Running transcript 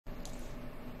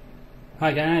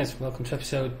Hi guys, welcome to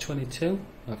episode 22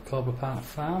 of Coldborough Park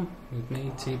Farm with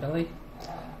me, TeaBelly.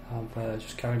 I've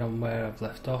just carried on where I've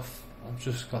left off. I've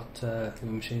just got the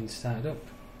machine started up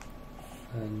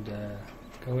and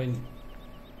going.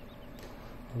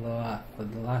 Although for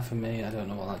the life of me, I don't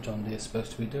know what that John Deere is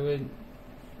supposed to be doing,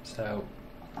 so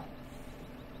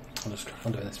I'll just crack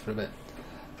on doing this for a bit.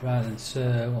 Right then,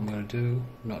 so what I'm going to do,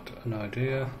 no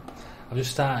idea. I've just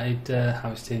started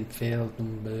harvesting field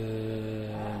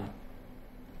number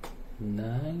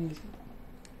 9.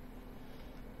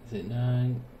 Is it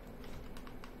 9?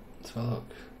 Let's have a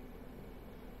look.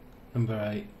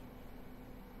 Number 8.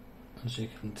 As you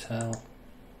can tell,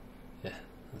 yeah,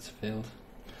 that's a field.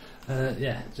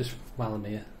 Yeah, just while I'm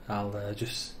here, I'll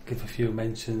just give a few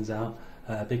mentions out.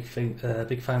 Big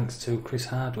thanks to Chris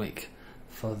Hardwick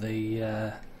for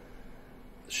the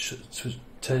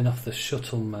turning off the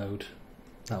shuttle mode.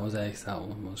 That was ace, that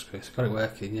one was, Chris. Got it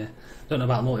working, yeah. Don't know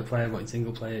about multiplayer, but in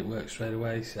single player it works straight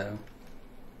away, so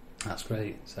that's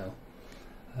great. So,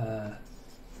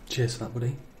 cheers for that,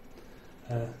 buddy.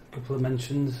 Couple of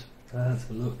mentions. Let's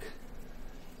have a look.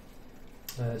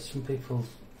 Some people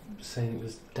saying it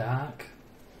was dark,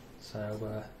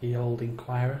 so ye old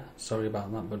inquirer, sorry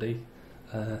about that, buddy.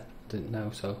 Didn't know,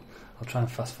 so I'll try and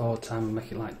fast forward time and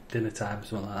make it like dinner time or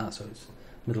something like that, so it's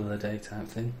middle of the day type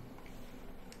thing.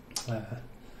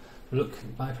 Look,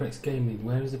 Viprex Gaming,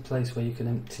 where is the place where you can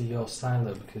empty your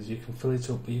silo, because you can fill it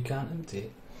up but you can't empty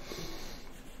it?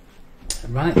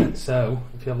 Right then, so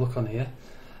if you have a look on here,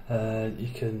 you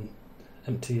can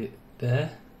empty it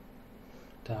there,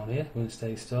 down here,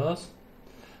 Wednesday stores.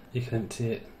 You can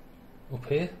empty it up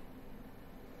here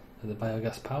at the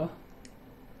biogas power,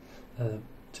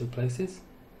 2 places.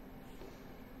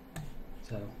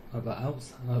 So I hope that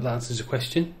helps. I hope that answers your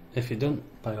question. If you don't,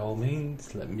 by all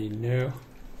means, let me know.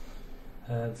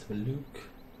 Let's have a look.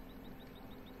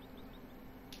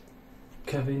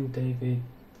 Kevin David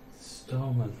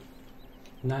Storman.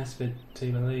 Nice vid,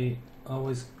 TeaBelly.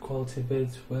 Always quality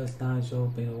vids. Where's Nigel?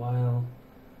 Been a while.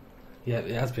 Yeah,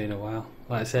 it has been a while.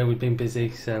 Like I say, we've been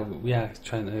busy, so we are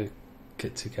trying to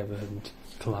get together and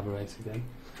collaborate again.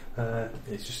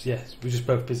 It's just, yes, we're just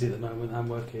both busy at the moment. I'm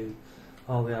working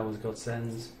all the hours God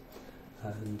sends,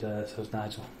 and so is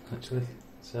Nigel, actually.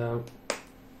 So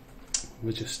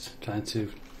we're just trying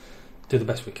to do the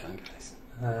best we can, guys.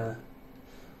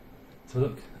 So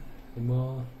look, any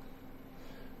more?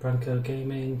 Branco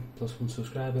Gaming, +1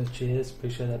 subscriber, cheers,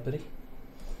 appreciate that, buddy.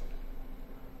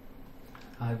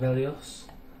 Hi Velios,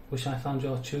 wish I found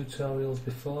your tutorials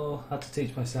before, had to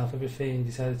teach myself everything,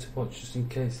 decided to watch just in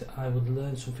case I would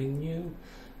learn something new.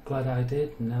 Glad I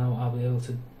did, now I'll be able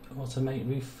to automate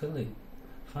refilling.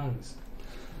 Thanks.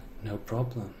 No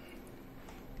problem.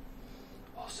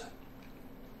 Awesome.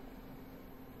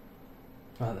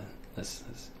 Right then, let's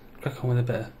crack on with a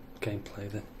bit of gameplay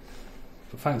then.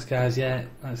 But thanks guys, yeah,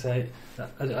 like I say,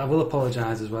 I will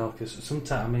apologise as well, because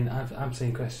sometimes, I mean, I'm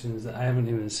seeing questions that I haven't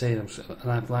even seen, and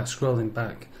I'm like scrolling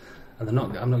back, and I'm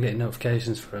not getting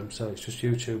notifications for them, so it's just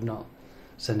YouTube not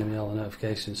sending me all the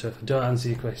notifications. So if I don't answer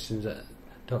your questions,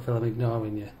 don't feel I'm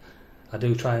ignoring you. I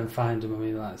do try and find them. I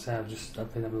mean, like I say,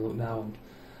 I've been having a look now, and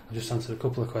I've just answered a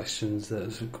couple of questions that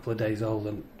are a couple of days old,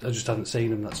 and I just haven't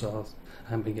seen them, that's all.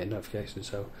 I haven't been getting notifications,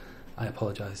 so I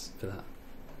apologise for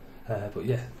that. But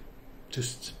yeah,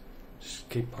 just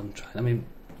keep on trying. I mean,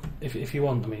 if you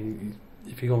want, I mean,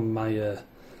 if you go on my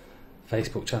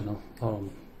Facebook channel or on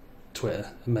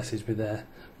Twitter and message me there,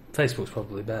 Facebook's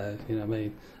probably better, you know what I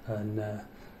mean, and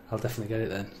I'll definitely get it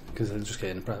then, because I'll just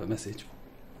get in a private message.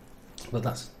 But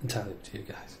that's entirely up to you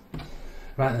guys.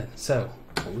 Right then, so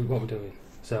what we're doing.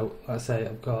 So like I say,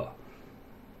 I've got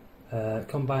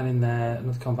combine in there,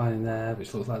 another combine in there,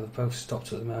 which looks like they've both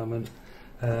stopped at the moment.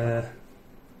 Let's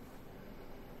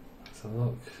have a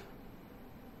look.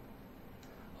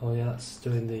 Oh yeah, that's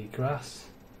doing the grass.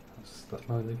 That's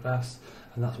mowing the grass,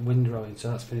 and that's windrowing. So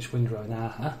that's finished windrowing.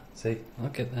 See, I'll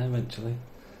get there eventually.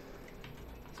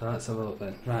 So let's have a look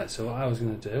then. Right, so what I was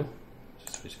going to do,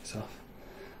 just switch this off.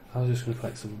 I was just going to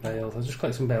collect some bales. I'll just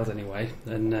collect some bales anyway,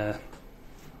 and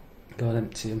go and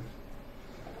empty them.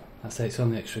 I say it's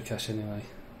only extra cash anyway.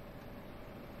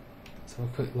 Let's have a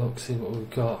quick look, see what we've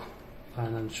got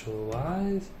financial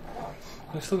wise.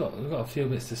 We've got a few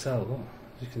bits to sell, look.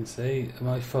 As you can see, am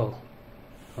I full?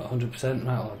 Got 100%. Right,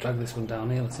 well, I'll drag this one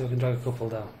down here. Let's see if we can drag a couple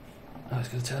down. Oh, it's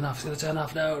going to turn off. It's going to turn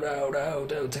off. No,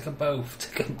 don't take them both.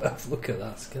 Take them both. Look at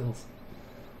that, skills.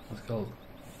 That's called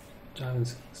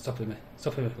driving's stopping me.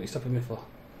 What are you stopping me for?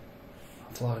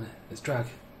 I'm flooring it. It's drag.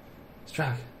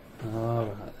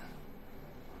 Alright.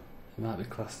 It might be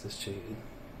classed as cheating.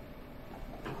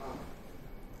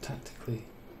 Tactically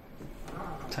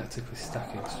tactically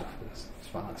stacking stuff with this.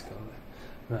 That's what I like to call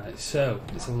it. Right, so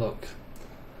let's have a look.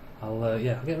 I'll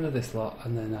get rid of this lot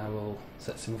and then I will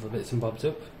set some other bits and bobs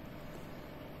up.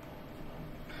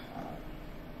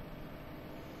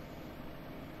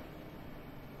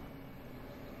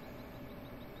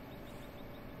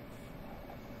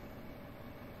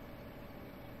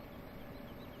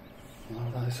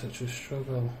 Oh, that is such a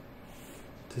struggle.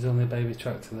 It is only a baby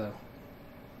tractor though.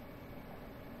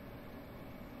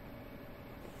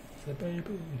 It's a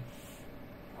baby.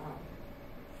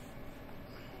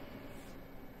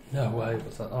 No way,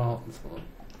 what's that? Oh,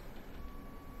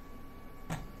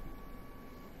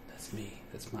 that's me,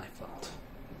 that's my fault.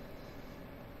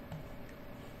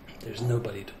 There's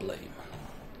nobody to blame.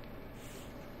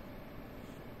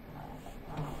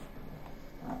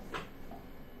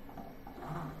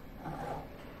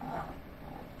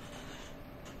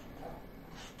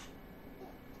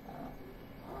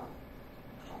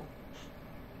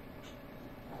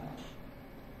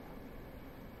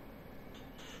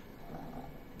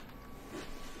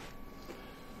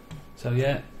 So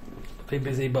yeah, been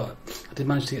busy, but I did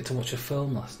manage to get to watch a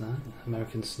film last night,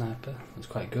 American Sniper. It was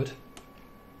quite good.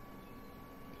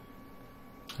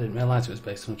 I didn't realise it was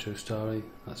based on a true story.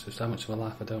 That's just how much of a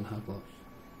life I don't have, look.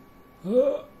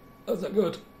 Oh, that's not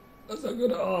good. That's not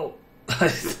good at all.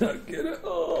 That's not good at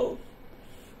all.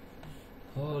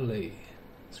 Holy.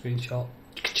 Screenshot.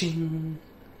 Ka-ching.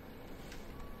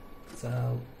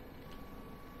 So...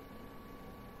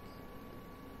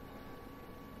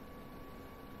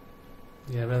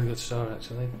 yeah, really good story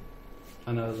actually.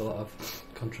 I know there's a lot of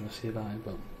controversy about it,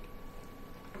 but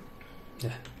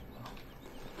yeah.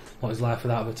 What is life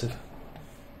without a bit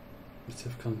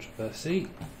of controversy?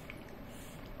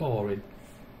 Boring.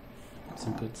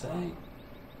 Simple to say.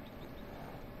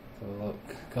 So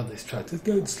look, God, this tractor's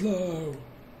going slow.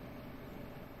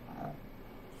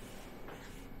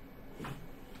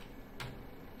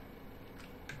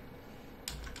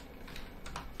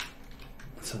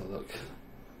 Let's have a look.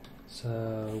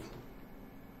 So,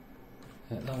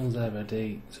 yeah, that one's there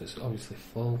ready, so it's obviously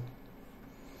full.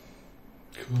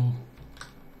 Cool.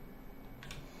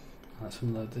 Let's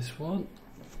unload this one.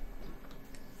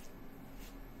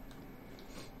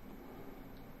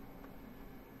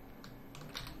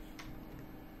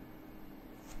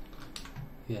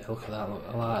 Yeah, look at that, look,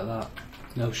 I like that.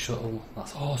 No shuttle,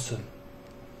 that's awesome.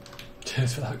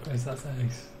 Cheers for that, Chris, that's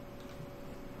nice.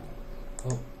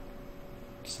 Oh,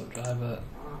 stop driver.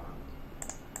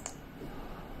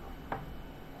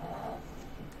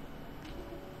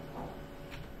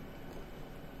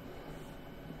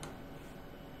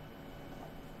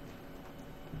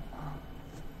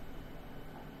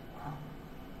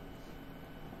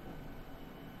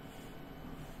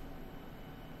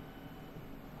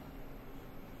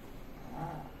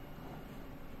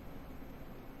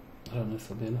 I don't know if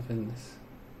there'll be enough in this.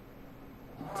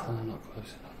 I'm not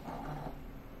close enough.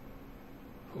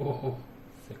 Oh,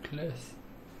 so close.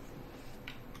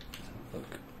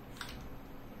 Look.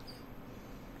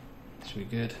 Should be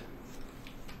good.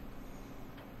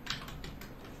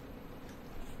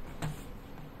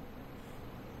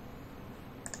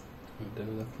 We'll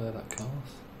do clear that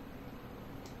course.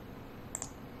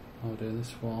 I'll do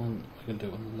this one. We're going to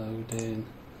do it on loading.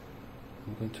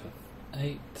 I'm going to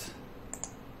 8.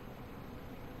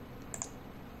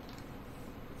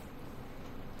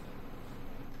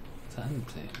 Is that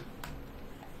empty?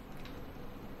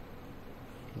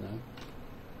 No.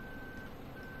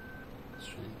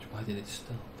 Strange. Why did it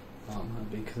stop? Oh, it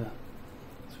might be because I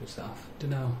switched that off.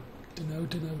 Dunno. Don't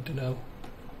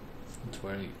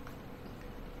worry.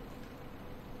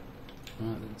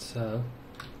 Right then, so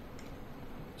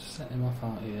just set him off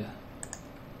out here.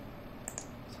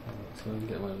 So we can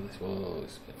get away with this. Whoa,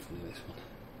 it's a bit funny, this one.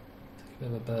 Take a bit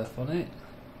of a berth on it.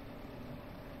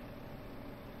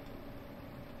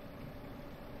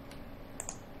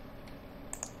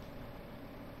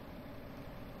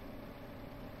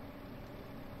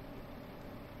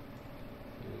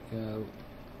 Go.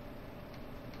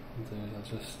 I'll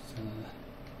just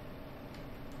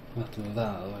have to move that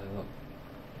out of the way, look.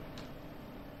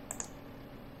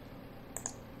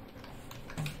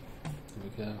 There we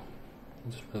go.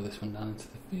 I'll just put this one down into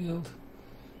the field.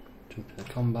 Jump in the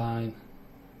combine.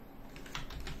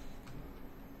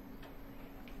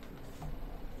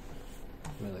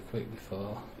 Really quick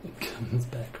before it comes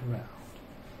back around.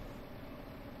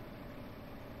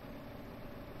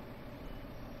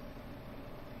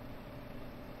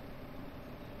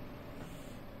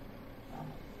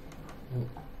 Oh,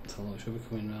 so it should be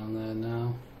coming around there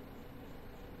now.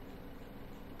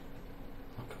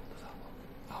 How cool does that look?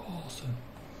 How awesome!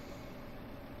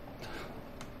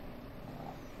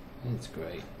 It's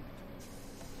great.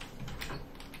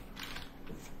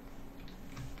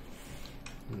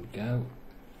 There we go.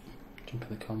 Jump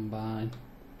in the combine.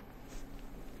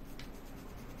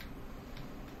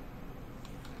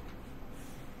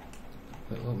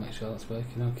 Quick look, make sure that's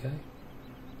working okay.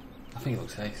 I think it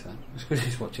looks ace then. I should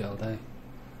just watch it all day.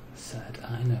 Said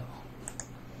I know.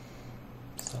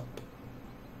 Stop.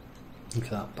 Look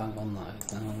at that, bang on that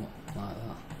is now, like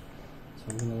that. So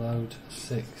I'm going to load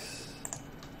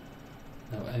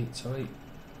 8, sorry.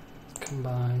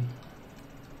 Combine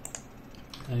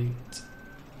 8.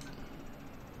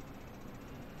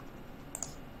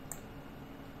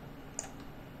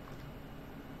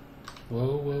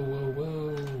 Whoa, whoa, whoa,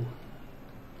 whoa.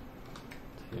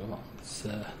 Tell you what, let's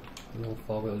a little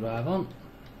 4-wheel drive on.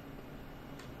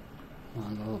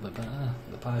 And a little bit better,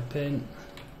 the pipe in.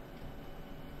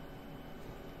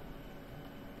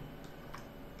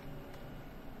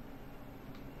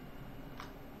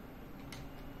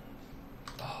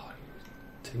 Oh, you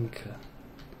tinker.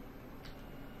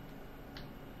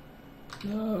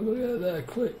 No, I'm gonna get there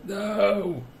quick,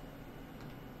 no!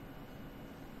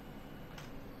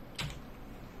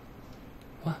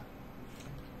 What?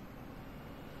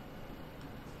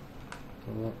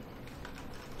 Look.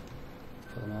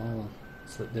 Put them all on.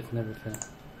 Slip dip and everything.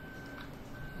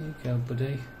 There you go,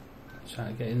 buddy.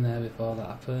 Trying to get in there before that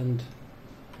happened.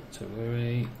 Not to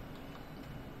worry.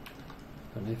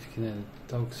 Don't know if you can hear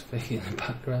the dog's feet in the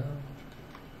background.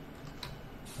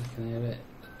 I can hear it.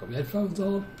 Got my headphones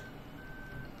on.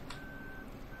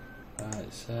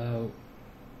 Right, so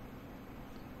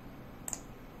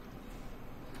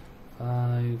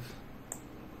 5.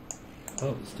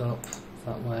 Oh, stop.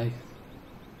 That way.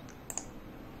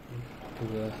 We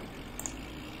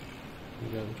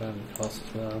go down the cost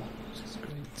as well, which is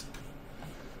great.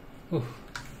 Oh,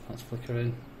 that's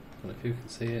flickering. I don't know if you can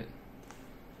see it.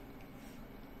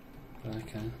 But I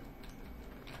can.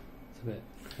 It's a bit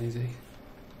crazy.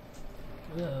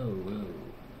 Whoa, whoa.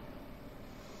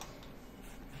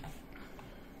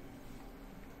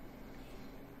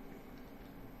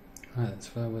 Right, that's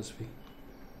where was we?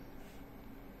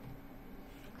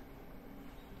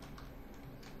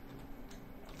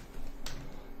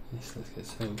 Yes, let's get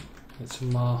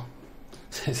some more.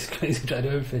 It's crazy trying to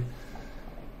do everything.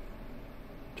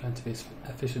 Trying to be as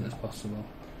efficient as possible.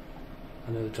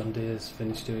 I know the John Deere's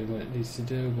finished doing what it needs to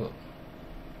do, but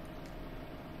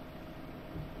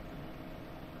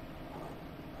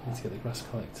I need to get the grass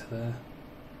collector there.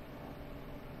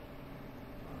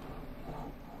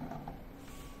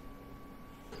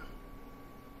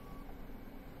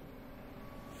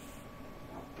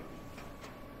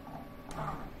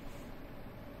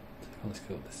 Let's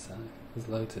go up this side. There's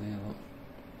loads in here, look.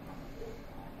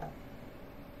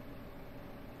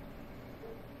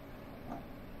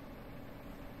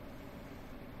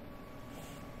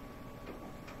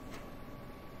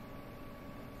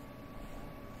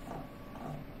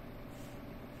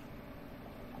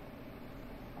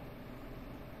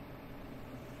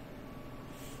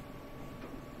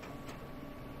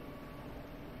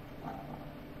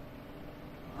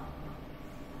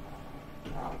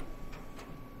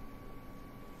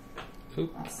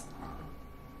 Oops.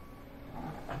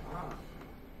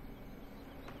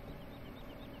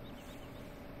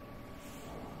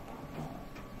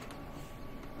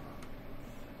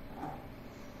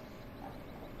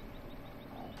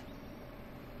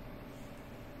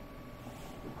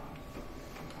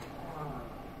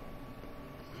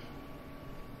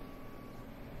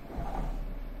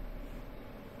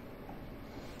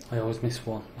 I always miss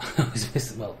one. I always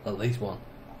miss, well, at least one,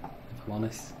 if I'm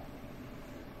honest.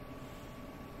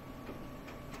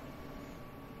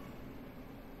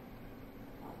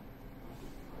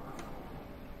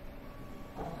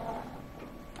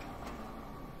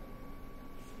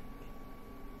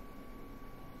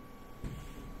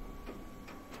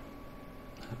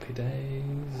 Happy days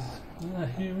are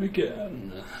here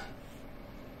again.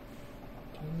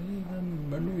 Give me the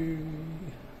money.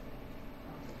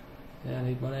 Yeah, I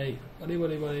need money.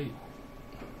 Money.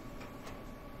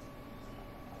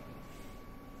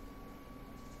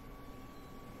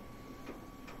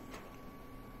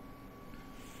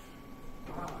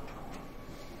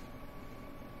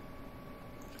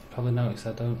 Probably noticed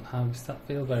I don't harvest that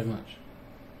field very much.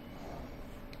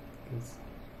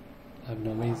 I have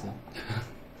no reason.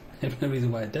 I have no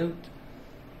reason why I don't.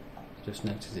 I just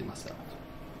noticed it myself.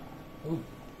 Oh,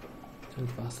 too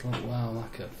fast. Look, wow,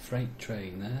 like a freight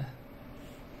train there.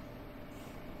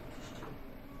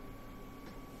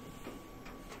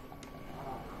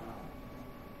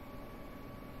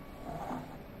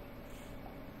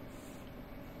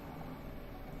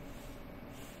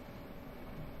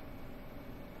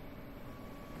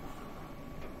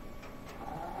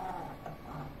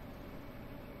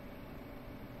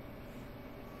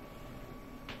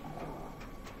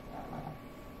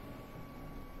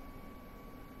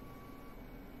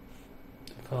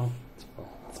 It's full.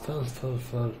 It's full, full,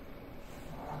 full.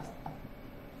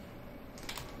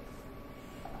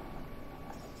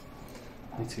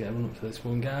 Need to get a run up to this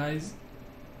one, guys.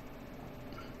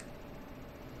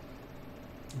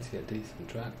 Need to get a decent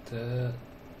tractor.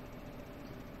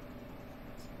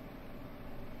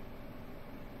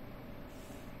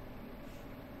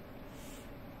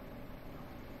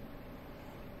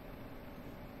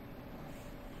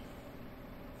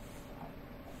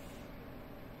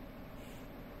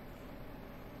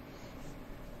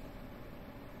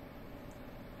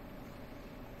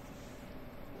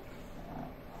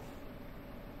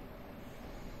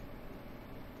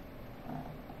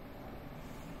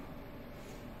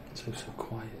 So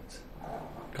quiet.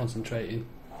 Concentrating.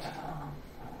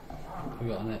 We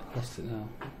got on it. Lost it now.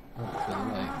 Oh, it's the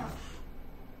other way.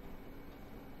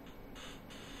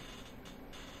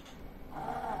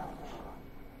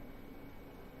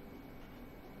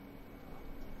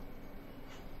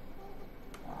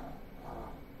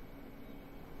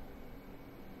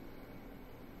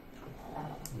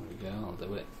 There we go. I'll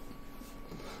do it.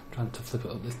 Trying to flip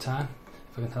it up this time,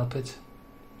 if I can help it.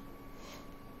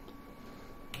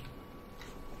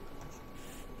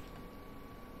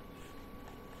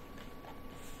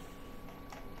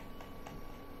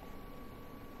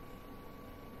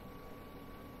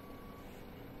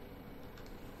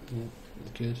 Yeah,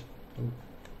 it's good. Oh,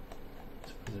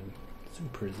 let's presume. Let's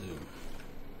presume.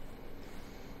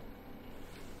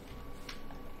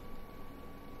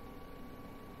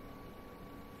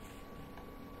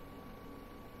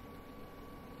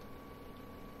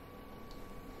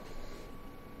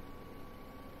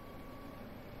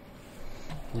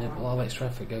 Yeah, but a lot of extra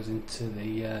effort goes into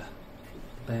the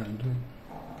baling, doesn't it?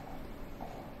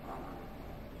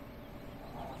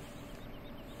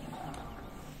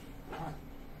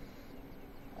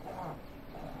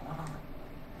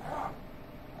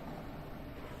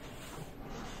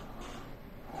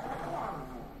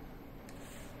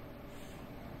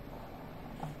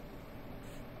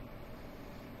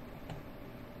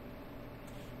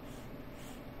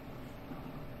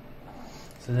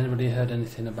 So has anybody heard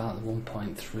anything about the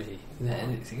 1.3?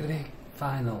 Is it going to be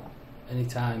final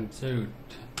anytime soon?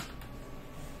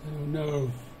 Oh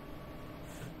no.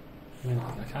 I mean,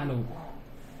 I kind of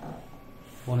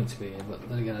want it to be here, but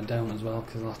then again I don't as well,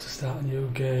 because I'll have to start a new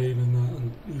game and that.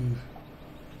 And,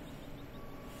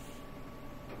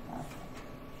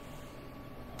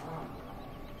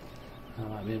 that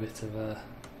might be a bit of a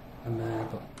mare,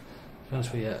 but to be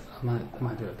honest with you, I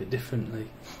might do it a bit differently.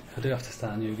 If I do have to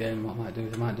start a new game, what I might do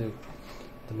is I might do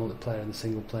the multiplayer and the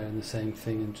single player and the same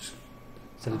thing, and just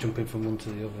instead of jumping from one to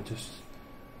the other, just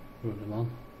run them on.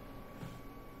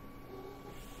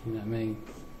 You know what I mean?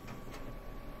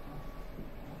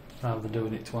 Rather than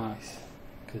doing it twice,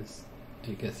 because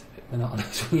it gets a bit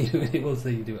monotonous when you're doing it once,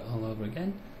 then you do it all over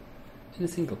again in a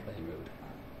single player mode.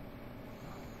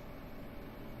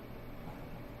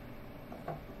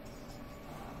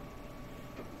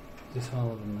 Is this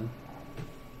all of them then?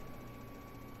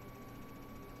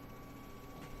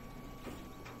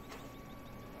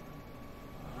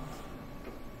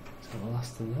 So the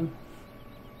last of them.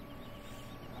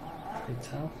 Can you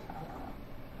tell?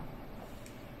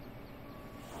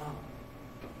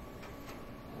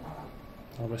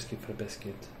 I'll risk it for a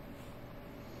biscuit.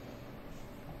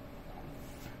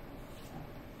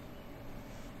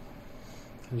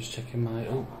 I'm just checking my...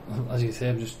 Oh, as you can see,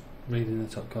 I'm just reading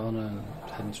the top corner and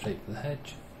heading straight for the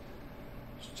hedge.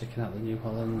 Just checking out the New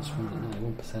Hollands, one's at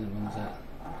 91% and one's at...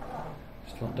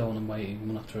 Just don't want them waiting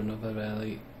one after another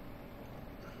really.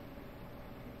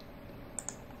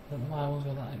 I don't know why one's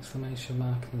got that exclamation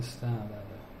mark and the star there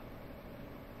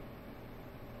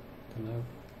though.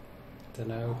 Don't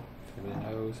know. If anybody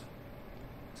knows.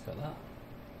 It's got that.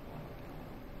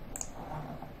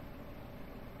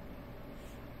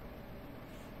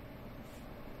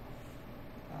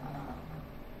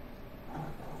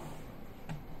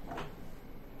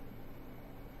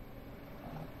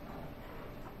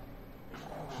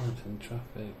 It's in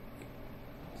traffic.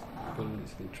 Good when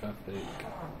it's in traffic.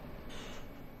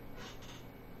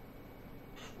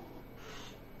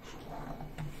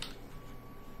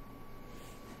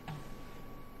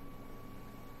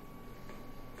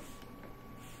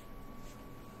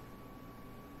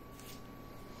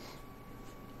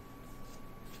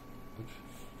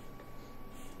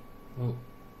 Oh,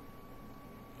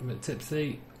 a bit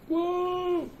tipsy.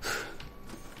 Whoa!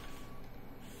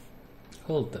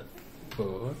 Hold the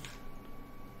fort.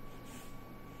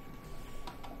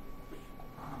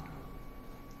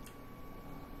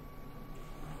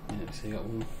 Yeah, so you got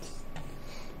one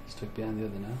stuck behind the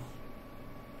other now.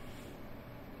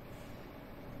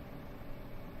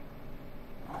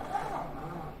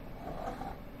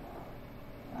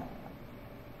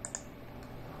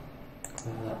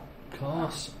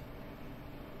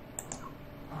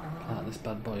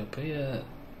 bad boy up here.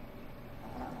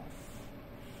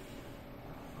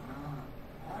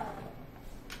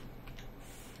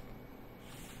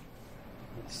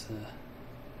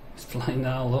 It's flying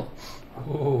now, look.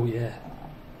 Oh yeah.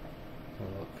 Oh,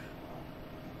 look.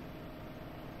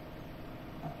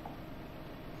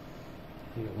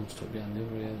 You got one stuck behind the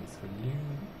other here, that's a luke.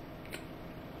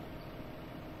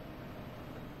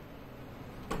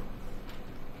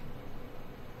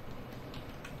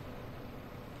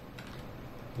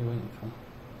 What are you waiting for?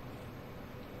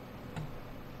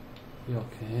 You're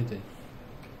kidding.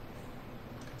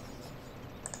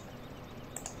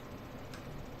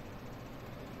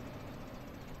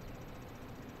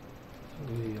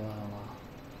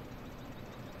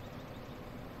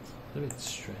 It's a bit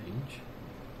strange.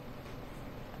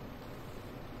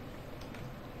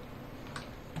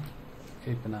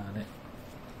 Keep an eye on it.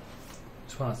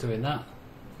 Just while it's doing that,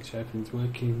 make sure everything's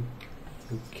working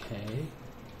okay.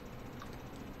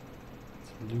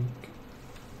 It's Luke.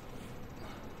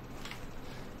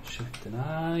 Shift an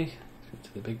eye. Go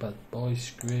to the big bad boy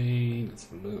screen. Let's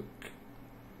look.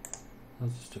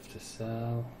 Lots of stuff to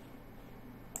sell.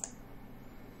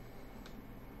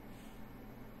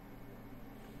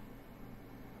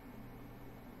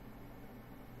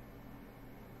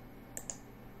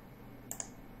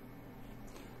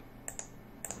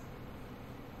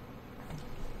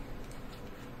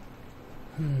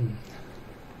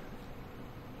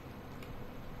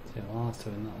 So while I was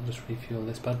doing that, I'll just refuel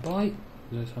this bad boy.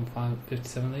 There's some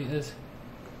 57 litres.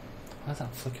 Why is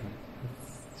that flickering?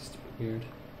 It's just weird.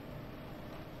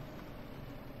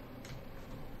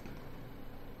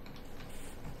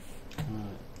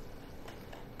 Alright.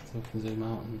 So we can zoom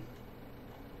out and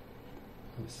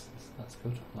that's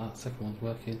good. That second one's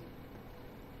working.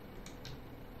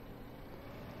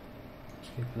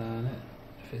 Just keep an eye on it.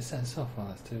 If it sets off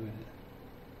while it's doing it.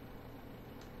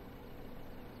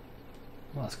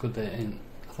 Well, that's good that it ain't.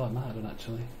 I thought it might have done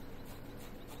actually.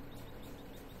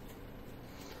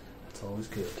 That's always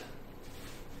good.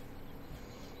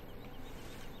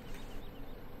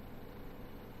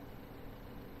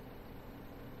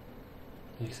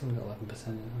 Yeah, you still got 11%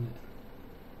 on it.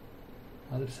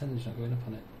 Why is the percentage not going up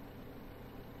on it?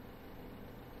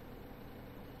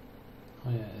 Oh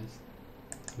yeah, it is.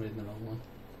 I'm reading the wrong one.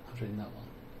 I was reading that one.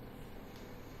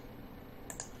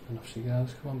 And off she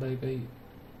goes. Come on, baby.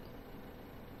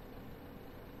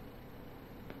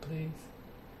 Please.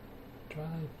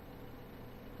 Drive.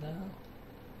 No.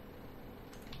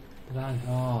 Did I?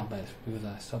 Oh, I bet it's because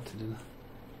I stopped it, didn't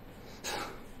I?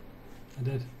 I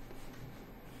did.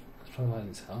 That's probably why I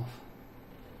didn't set off.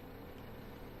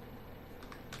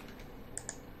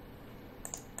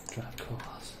 Drive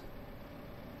course.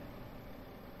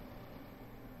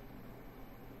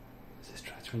 Is this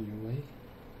tractor on your way?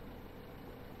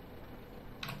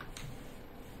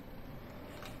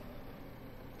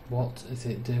 What is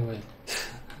it doing?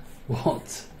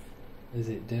 What is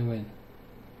it doing?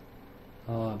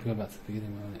 Oh, I'll go back to the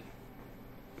beginning, won't it?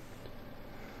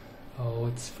 Oh,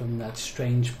 it's from that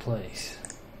strange place,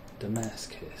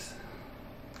 Damascus.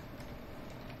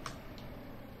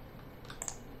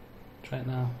 Try it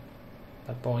now,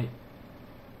 bad boy.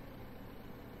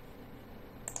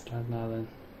 Drive now then.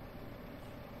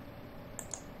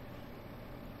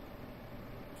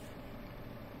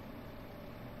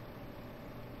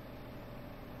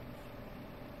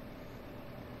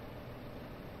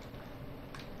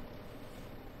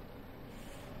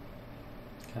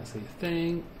 Can't see a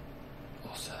thing.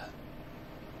 Awesome.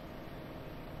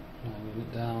 Now move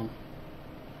it down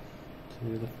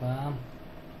to the farm.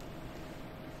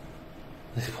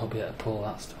 This will probably have to pull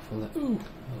that stuff, will it? Ooh,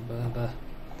 a little bit.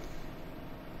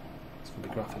 It's going to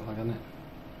be graphic like, isn't it?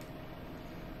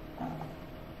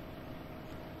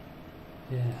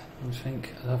 Yeah, I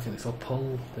don't think this will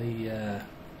pull the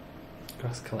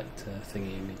grass collector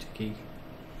thingy majiggy.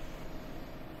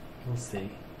 We'll see.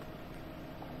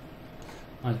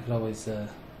 I could always look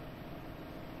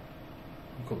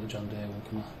up the John Deere one,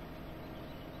 can I?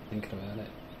 Thinking about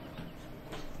it.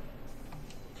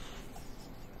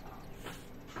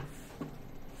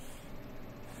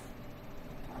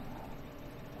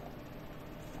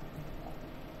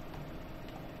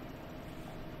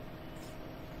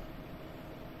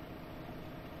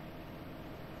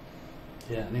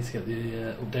 Yeah, I need to get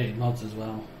the updated mods as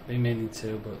well. Been meaning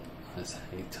to, but I say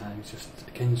time's just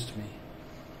against me.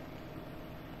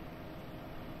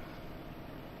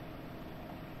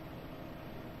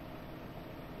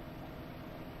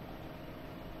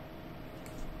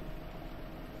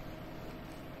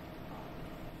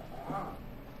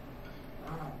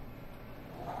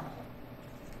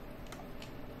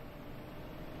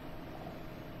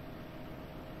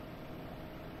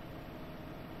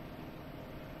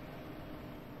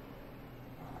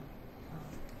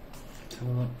 have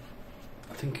a look.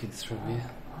 I think it's through here.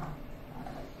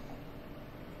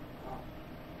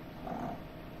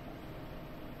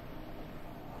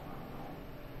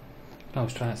 I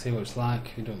was trying to see what it's like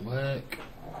if it don't work,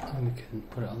 and we can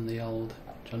put it on the old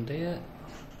John Deere.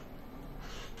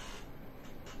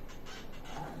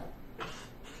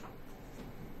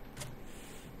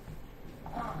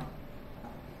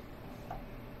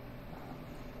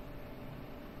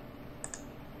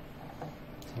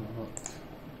 Let's have a look.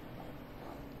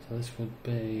 So this would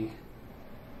be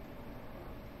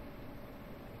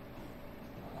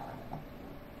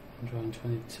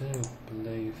 122, I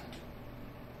believe.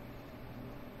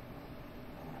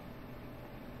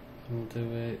 We'll do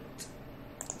it,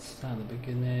 start at the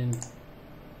beginning.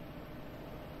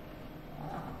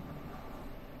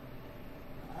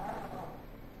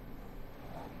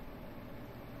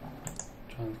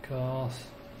 Try the course.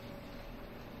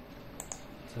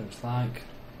 So it's like,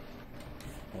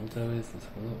 what we'll do is, let's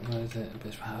have a look, where is it?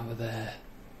 It's right over there.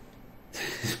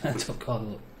 It's mental call,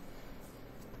 look.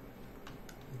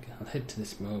 Okay, I'll head to the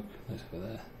smoke, let's go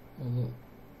there. Oh look,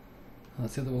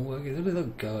 that's the other one working, does it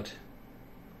look good?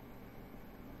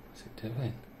 What's it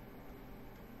doing?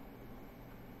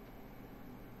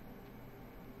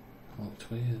 That looks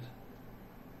weird.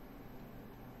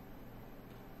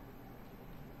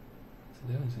 What's it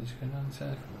doing? Is it just going around in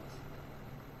circles?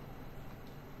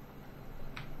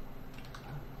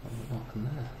 What happened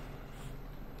there?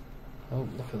 Oh,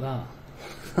 look at that.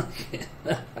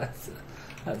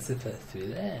 That's supposed to be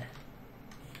there.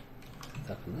 What's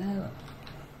happened there?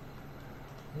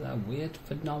 Look at that weird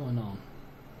phenomenon.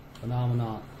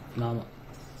 Phenomenon.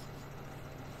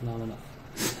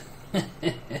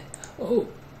 Oh!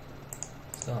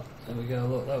 Stop. There we go.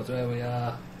 Look, that was where we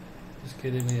are. Just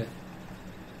kidding me.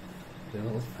 There's a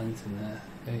little fence in there.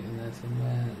 Gate in there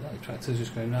somewhere. That tractor's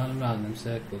just going round and round in them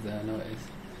circles there. I know it is.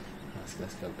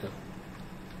 Let's go.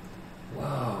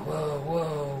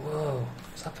 Whoa.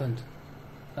 What's happened?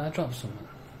 Did I drop something?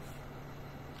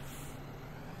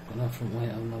 Got no front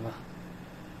weight on another.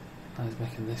 That is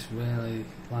making this really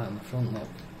light on the front, look.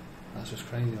 That's just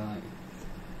crazy, like.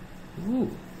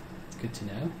 Ooh, good to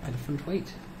know. Had a front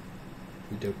weight.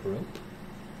 We dope her up.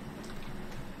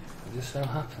 It just so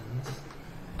happens.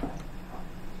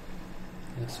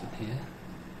 This one here.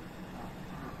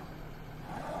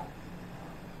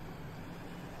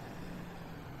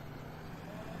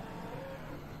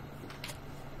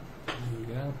 There we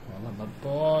go. Well, that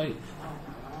boy.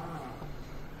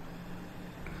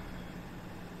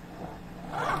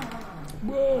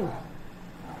 Whoa!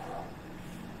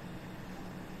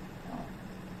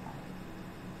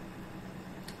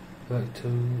 Work to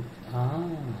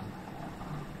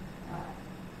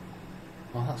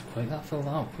Oh, that's quick. That filled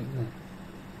out quickly.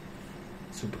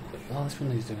 Super quick. Oh, this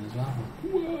one he's doing as well.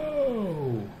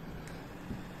 Whoa!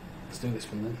 Let's do this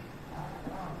one then.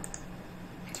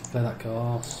 So play that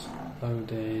course.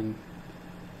 Loading.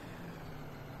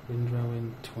 Windrow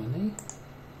in 20.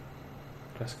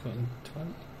 Grass cutting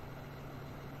 20.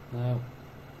 No.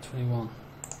 21.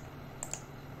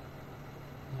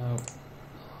 No.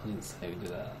 I didn't say we did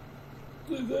that.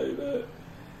 Did they do it?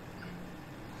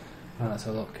 Right, let's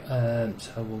have a look.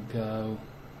 So we'll go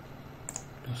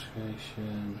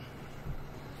illustration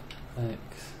X.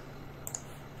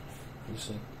 Just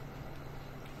say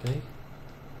B.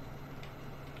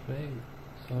 B.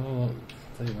 Oh,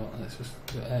 tell you what, let's just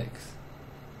do X.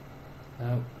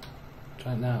 No.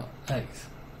 Try it now. X.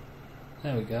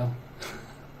 There we go.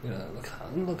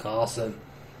 Look awesome.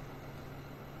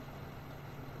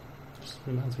 Just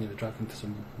reminds me of a dragon for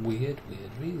some weird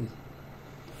reason.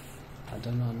 I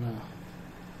do not know.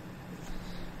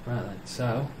 Right then,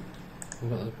 so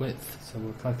we've got the width, so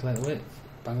we'll calculate the width,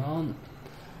 bang on,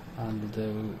 and we'll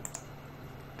do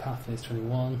path is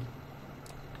 21.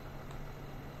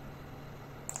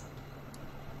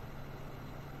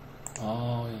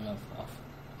 Oh, yeah, off.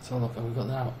 So look, we've got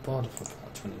the out border for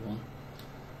part 21.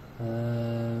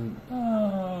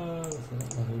 Let's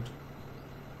load.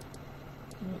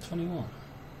 We've got 21.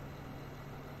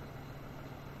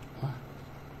 What?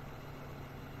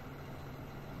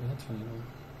 We had 21.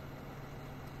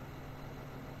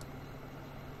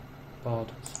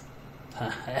 Borders.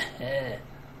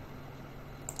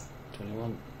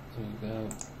 21. There we go.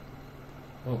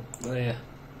 Oh, there.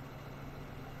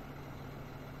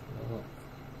 Look.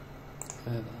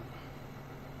 Clear that.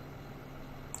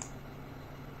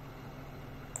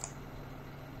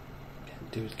 Can't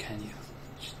do it, can you?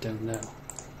 Just don't know.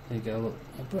 There you go, look.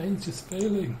 My brain's just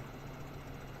failing.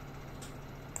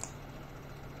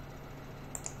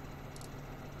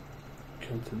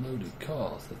 Come to loaded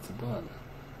course, that's the one.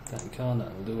 That corner,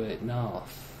 we'll do it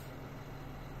north.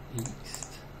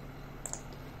 east,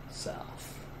 south.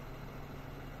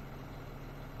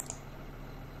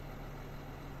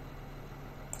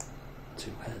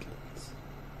 Two headlands.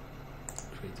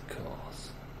 Create the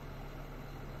course.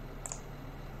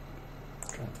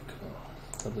 Drive the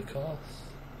course. Love the course.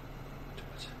 Do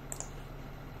it.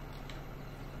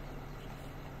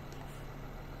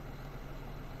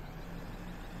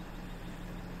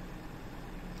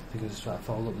 I think I'll just try to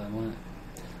fold up then, won't it?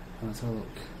 Let's have a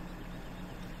look.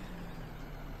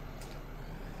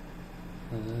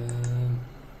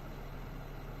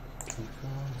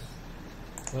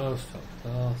 Course, stop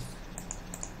course.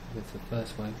 Get to the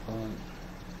first waypoint.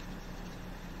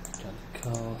 Drive the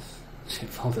course. Shit,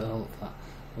 fold it all up that.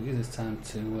 We'll give this time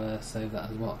to save that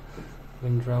as what?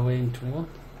 Windrowing 21.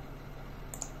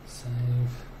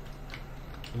 Save.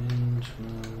 Windrowing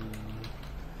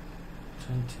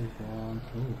 21.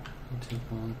 Ooh,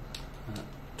 21 at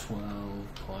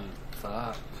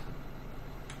 12.5.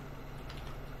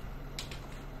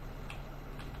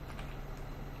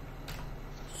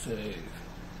 Save.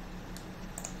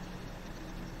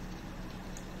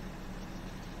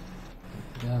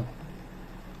 There we go.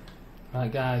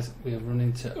 Right guys, we have run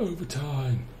into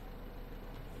overtime.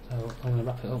 So I'm going to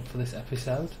wrap it up for this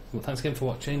episode. Well, thanks again for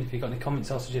watching. If you've got any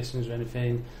comments or suggestions or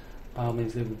anything, by all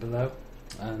means leave them below.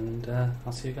 And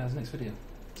I'll see you guys in the next video.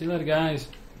 See you later guys.